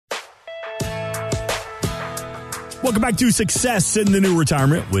Welcome back to Success in the New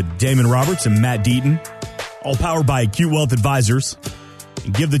Retirement with Damon Roberts and Matt Deaton. All powered by Acute Wealth Advisors.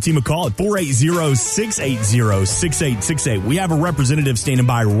 And give the team a call at 480-680-6868. We have a representative standing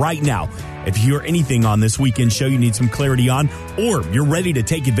by right now. If you hear anything on this weekend show you need some clarity on, or you're ready to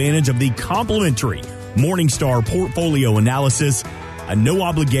take advantage of the complimentary Morningstar portfolio analysis, a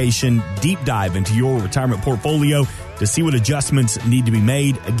no-obligation deep dive into your retirement portfolio to see what adjustments need to be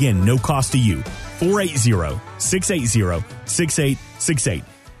made. Again, no cost to you. 480-680-6868.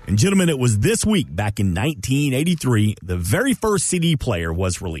 And gentlemen, it was this week, back in 1983, the very first CD player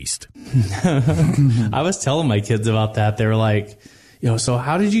was released. I was telling my kids about that. They were like, so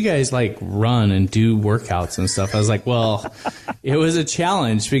how did you guys run and do workouts and stuff? I was like, well, it was a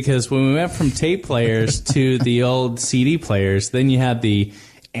challenge because when we went from tape players to the old CD players, then you had the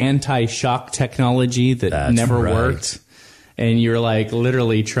anti-shock technology that never worked. And you're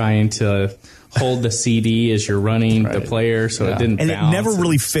literally trying to hold the CD as you're running the player so it didn't bounce. And it never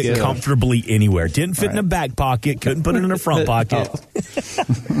really fit comfortably anywhere. Didn't fit in a back pocket, couldn't put it in a front pocket.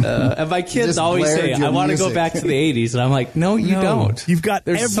 And my kids always say, I want to go back to the 80s. And I'm like, no, you don't. You've got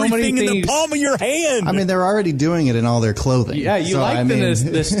everything in the palm of your hand. I mean, they're already doing it in all their clothing. Yeah,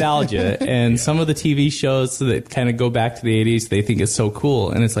 the nostalgia. And some of the TV shows that kind of go back to the 80s, they think it's so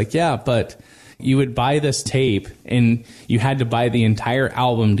cool. And it's like, yeah, but you would buy this tape and you had to buy the entire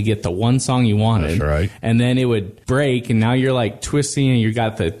album to get the one song you wanted. That's right. And then it would break and now you're twisting and you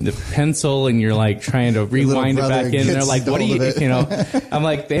got the pencil and you're trying to rewind it back in. And they're like, what do you, I'm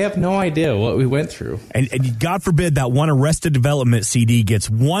like, they have no idea what we went through. And God forbid that one Arrested Development CD gets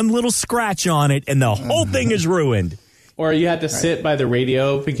one little scratch on it and the whole thing is ruined. Or you had to sit by the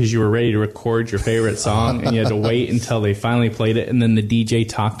radio because you were ready to record your favorite song, and you had to wait until they finally played it, and then the DJ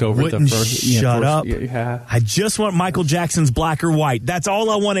talked over Wouldn't the first. Shut up! Yeah. I just want Michael Jackson's Black or White. That's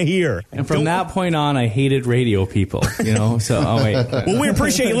all I want to hear. And from that point on, I hated radio people. So wait. Well, we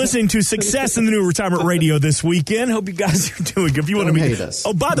appreciate you listening to Success in the New Retirement Radio this weekend. Hope you guys are doing. If you want to hate us.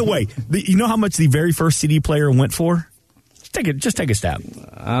 Oh, by the way, you know how much the very first CD player went for? Just take a stab.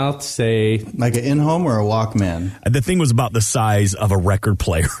 I'll say like an in-home or a Walkman. The thing was about the size of a record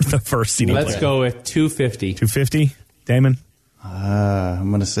player. The first CD player. Let's go with $250. $250, Damon. I'm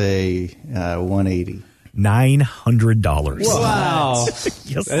going to say $180. $900. Wow.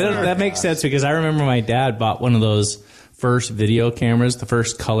 Yes, that makes sense because I remember my dad bought one of those first video cameras, the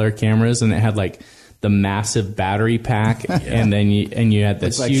first color cameras, and it had the massive battery pack, and then you had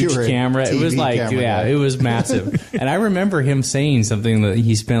this huge camera. It was it was massive. And I remember him saying something that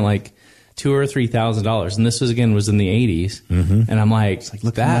he spent $2,000 or $3,000, and this was in the 80s. Mm-hmm. And I'm like,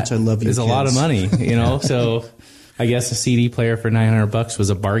 look how much I love you is a lot of money, So I guess a CD player for $900 was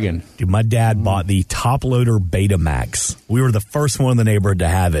a bargain. Dude, my dad bought the Top Loader Betamax. We were the first one in the neighborhood to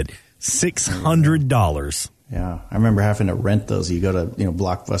have it. $600. Yeah, I remember having to rent those. You go to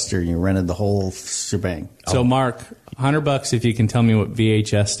Blockbuster and you rented the whole shebang. So Mark, $100 if you can tell me what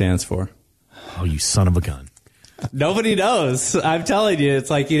VHS stands for. Oh, you son of a gun! Nobody knows. I'm telling you, it's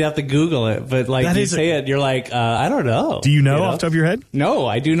you'd have to Google it. But you say it, you're like, I don't know. Do you know off the top of your head? No,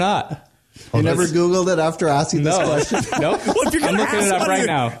 I do not. You never Googled it after asking this question? Nope. Well, if you're I'm looking it up right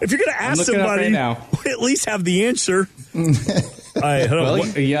now. If you're going to ask somebody, at least have the answer. I don't owe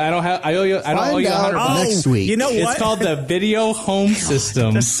you $100 next week. You know what? It's called the Video Home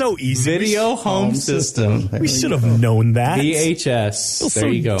System. That's so easy. Video Home System. We should have known that. VHS. There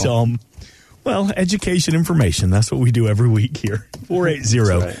you go. Dumb. Well, education information. That's what we do every week here.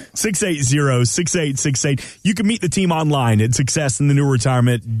 480-680-6868. You can meet the team online at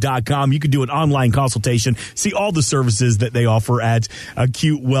successinthenewretirement.com. You can do an online consultation, see all the services that they offer at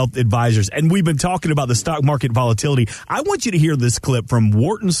Acute Wealth Advisors. And we've been talking about the stock market volatility. I want you to hear this clip from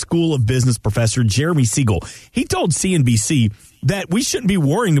Wharton School of Business professor Jeremy Siegel. He told CNBC that we shouldn't be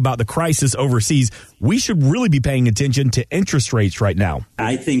worrying about the crisis overseas. We should really be paying attention to interest rates right now.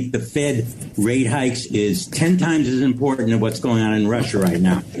 I think the Fed rate hikes is 10 times as important than what's going on in Russia right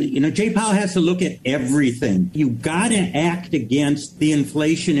now. Jay Powell has to look at everything. You got to act against the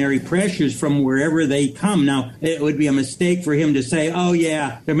inflationary pressures from wherever they come. Now, it would be a mistake for him to say, oh,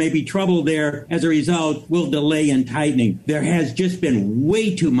 yeah, there may be trouble there. As a result, we'll delay in tightening. There has just been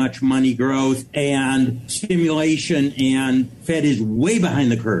way too much money growth and stimulation, and Fed is way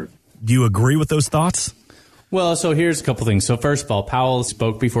behind the curve. Do you agree with those thoughts? Well, so here's a couple things. So first of all, Powell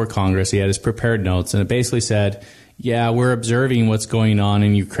spoke before Congress. He had his prepared notes, and it basically said, yeah, we're observing what's going on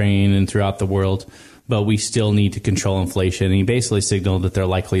in Ukraine and throughout the world, but we still need to control inflation. And he basically signaled that they're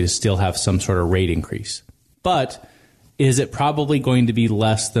likely to still have some sort of rate increase. But is it probably going to be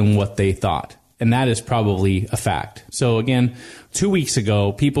less than what they thought? And that is probably a fact. So again, 2 weeks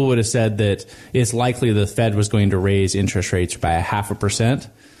ago, people would have said that it's likely the Fed was going to raise interest rates by 0.5%.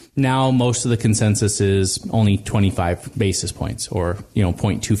 Now, most of the consensus is only 25 basis points or,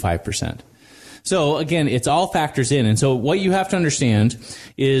 0.25%. So again, it's all factors in. And so what you have to understand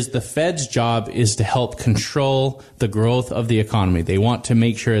is the Fed's job is to help control the growth of the economy. They want to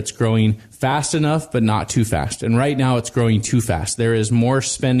make sure it's growing fast enough, but not too fast. And right now it's growing too fast. There is more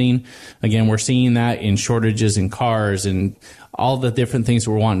spending. Again, we're seeing that in shortages in cars and all the different things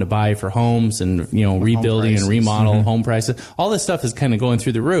we're wanting to buy for homes and, rebuilding and remodel, home prices. All this stuff is kind of going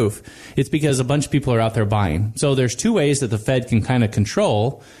through the roof. It's because a bunch of people are out there buying. So there's two ways that the Fed can kind of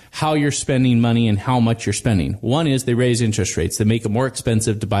control how you're spending money and how much you're spending. One is they raise interest rates. They make it more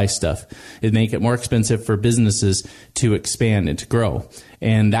expensive to buy stuff. They make it more expensive for businesses to expand and to grow.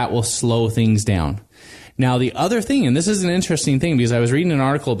 And that will slow things down. Now, the other thing, and this is an interesting thing because I was reading an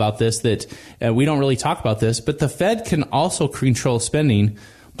article about this that we don't really talk about this, but the Fed can also control spending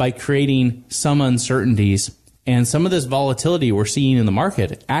by creating some uncertainties. And some of this volatility we're seeing in the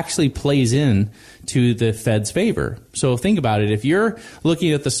market actually plays in to the Fed's favor. So think about it. If you're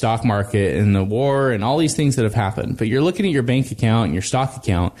looking at the stock market and the war and all these things that have happened, but you're looking at your bank account and your stock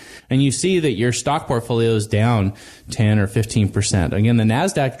account, and you see that your stock portfolio is down 10 or 15%. Again, the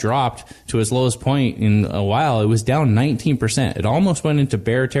NASDAQ dropped to its lowest point in a while. It was down 19%. It almost went into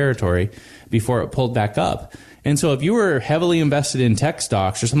bear territory before it pulled back up. And so if you were heavily invested in tech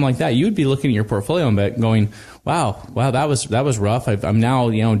stocks or something like that, you would be looking at your portfolio and going, wow, that was rough. I'm now,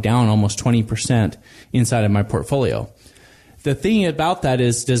 down almost 20% inside of my portfolio. The thing about that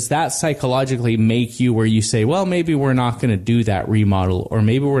is, does that psychologically make you where you say, well, maybe we're not going to do that remodel, or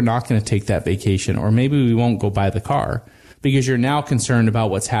maybe we're not going to take that vacation, or maybe we won't go buy the car because you're now concerned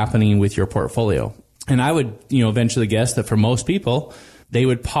about what's happening with your portfolio. And I would, eventually guess that for most people, they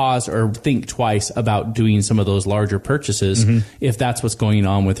would pause or think twice about doing some of those larger purchases if that's what's going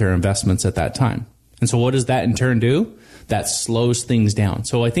on with their investments at that time. And so what does that in turn do? That slows things down.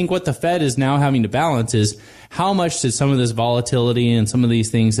 So I think what the Fed is now having to balance is how much did some of this volatility and some of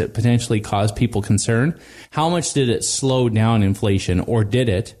these things that potentially cause people concern, how much did it slow down inflation, or did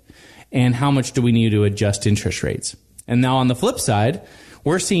it? And how much do we need to adjust interest rates? And now on the flip side,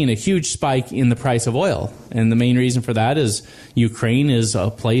 we're seeing a huge spike in the price of oil. And the main reason for that is Ukraine is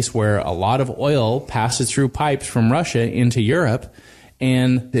a place where a lot of oil passes through pipes from Russia into Europe.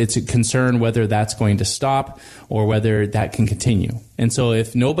 And it's a concern whether that's going to stop or whether that can continue. And so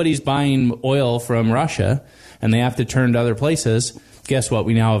if nobody's buying oil from Russia and they have to turn to other places, guess what?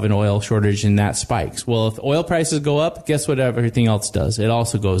 We now have an oil shortage and that spikes. Well, if oil prices go up, guess what everything else does? It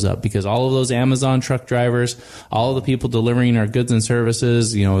also goes up because all of those Amazon truck drivers, all of the people delivering our goods and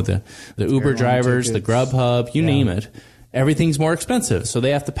services, the Uber drivers, tickets, the Grubhub, you name it. Everything's more expensive, so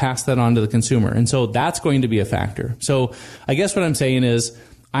they have to pass that on to the consumer. And so that's going to be a factor. So I guess what I'm saying is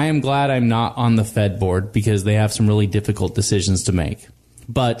I am glad I'm not on the Fed board because they have some really difficult decisions to make.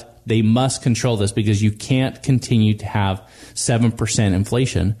 But they must control this because you can't continue to have 7%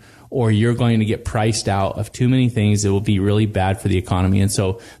 inflation or you're going to get priced out of too many things that will be really bad for the economy. And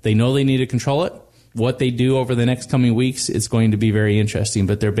so they know they need to control it. What they do over the next coming weeks is going to be very interesting,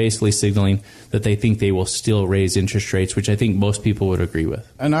 but they're basically signaling that they think they will still raise interest rates, which I think most people would agree with.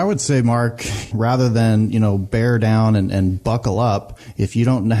 And I would say, Mark, rather than, bear down and buckle up, if you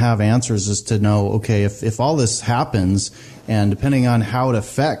don't have answers as to know, okay, if all this happens and depending on how it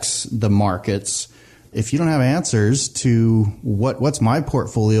affects the markets, if you don't have answers to what's my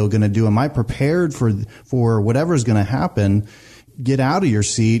portfolio going to do, am I prepared for whatever's going to happen, get out of your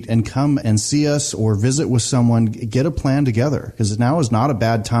seat and come and see us or visit with someone, get a plan together, because now is not a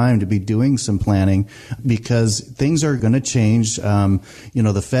bad time to be doing some planning because things are going to change.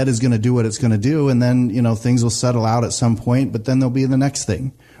 The Fed is going to do what it's going to do, and then, things will settle out at some point, but then there'll be the next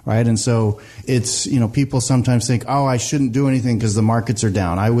thing. Right. And so it's, people sometimes think, oh, I shouldn't do anything because the markets are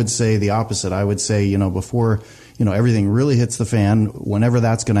down. I would say the opposite. I would say, before, everything really hits the fan, whenever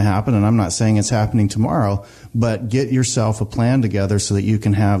that's going to happen. And I'm not saying it's happening tomorrow, but get yourself a plan together so that you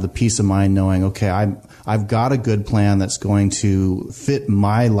can have the peace of mind knowing, okay, I've got a good plan that's going to fit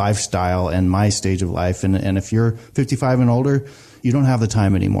my lifestyle and my stage of life. And if you're 55 and older, you don't have the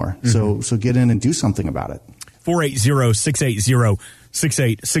time anymore. So get in and do something about it.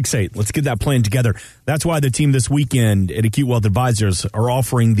 480-680-6868. Let's get that plan together. That's why the team this weekend at Acute Wealth Advisors are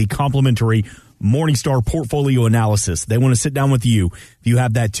offering the complimentary Morningstar portfolio analysis. They want to sit down with you. If you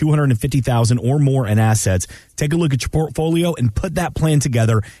have that $250,000 or more in assets, take a look at your portfolio and put that plan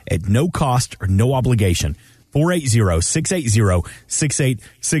together at no cost or no obligation.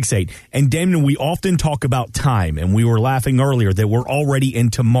 480-680-6868. And Damon, we often talk about time, and we were laughing earlier that we're already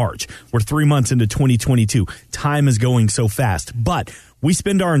into March. We're 3 months into 2022. Time is going so fast, but we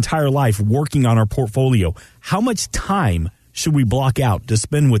spend our entire life working on our portfolio. How much time should we block out to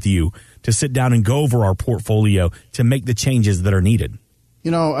spend with you to sit down and go over our portfolio to make the changes that are needed?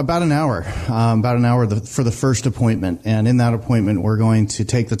 About an hour for the first appointment. And in that appointment, we're going to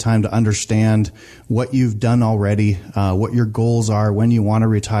take the time to understand what you've done already, what your goals are, when you want to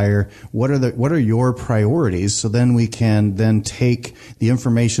retire, what are your priorities. So then we can then take the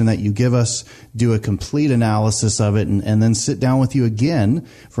information that you give us, do a complete analysis of it, and then sit down with you again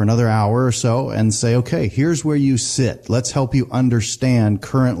for another hour or so and say, okay, here's where you sit. Let's help you understand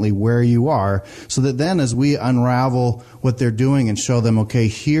currently where you are, so that then as we unravel what they're doing and show them, okay,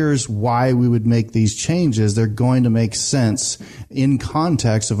 here's why we would make these changes, they're going to make sense in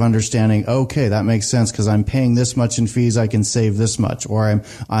context of understanding, okay, that makes sense because I'm paying this much in fees, I can save this much, or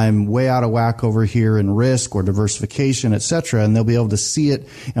I'm way out of whack over here in risk or diversification, etc. And they'll be able to see it,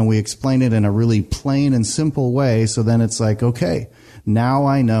 and we explain it in a really plain and simple way. So then it's like, okay, now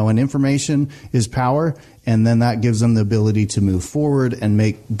I know, and information is power. And then that gives them the ability to move forward and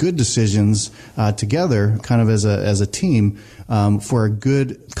make good decisions together, kind of as a team, for a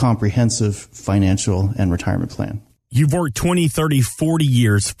good, comprehensive financial and retirement plan. You've worked 20, 30, 40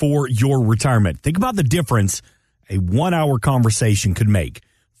 years for your retirement. Think about the difference a 1 hour conversation could make.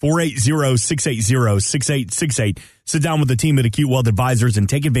 480-680-6868. Sit down with the team at Acute Wealth Advisors and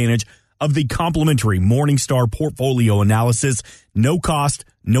take advantage of the complimentary Morningstar portfolio analysis. No cost,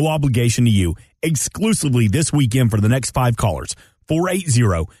 no obligation to you. Exclusively this weekend for the next 5 callers.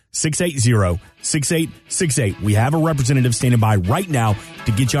 480-680-6868. We have a representative standing by right now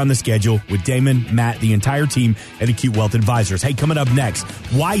to get you on the schedule with Damon, Matt, the entire team at Acute Wealth Advisors. Hey, coming up next,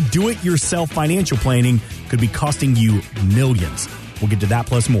 why do-it-yourself financial planning could be costing you millions. We'll get to that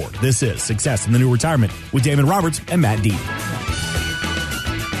plus more. This is Success in the New Retirement with Damon Roberts and Matt Dean.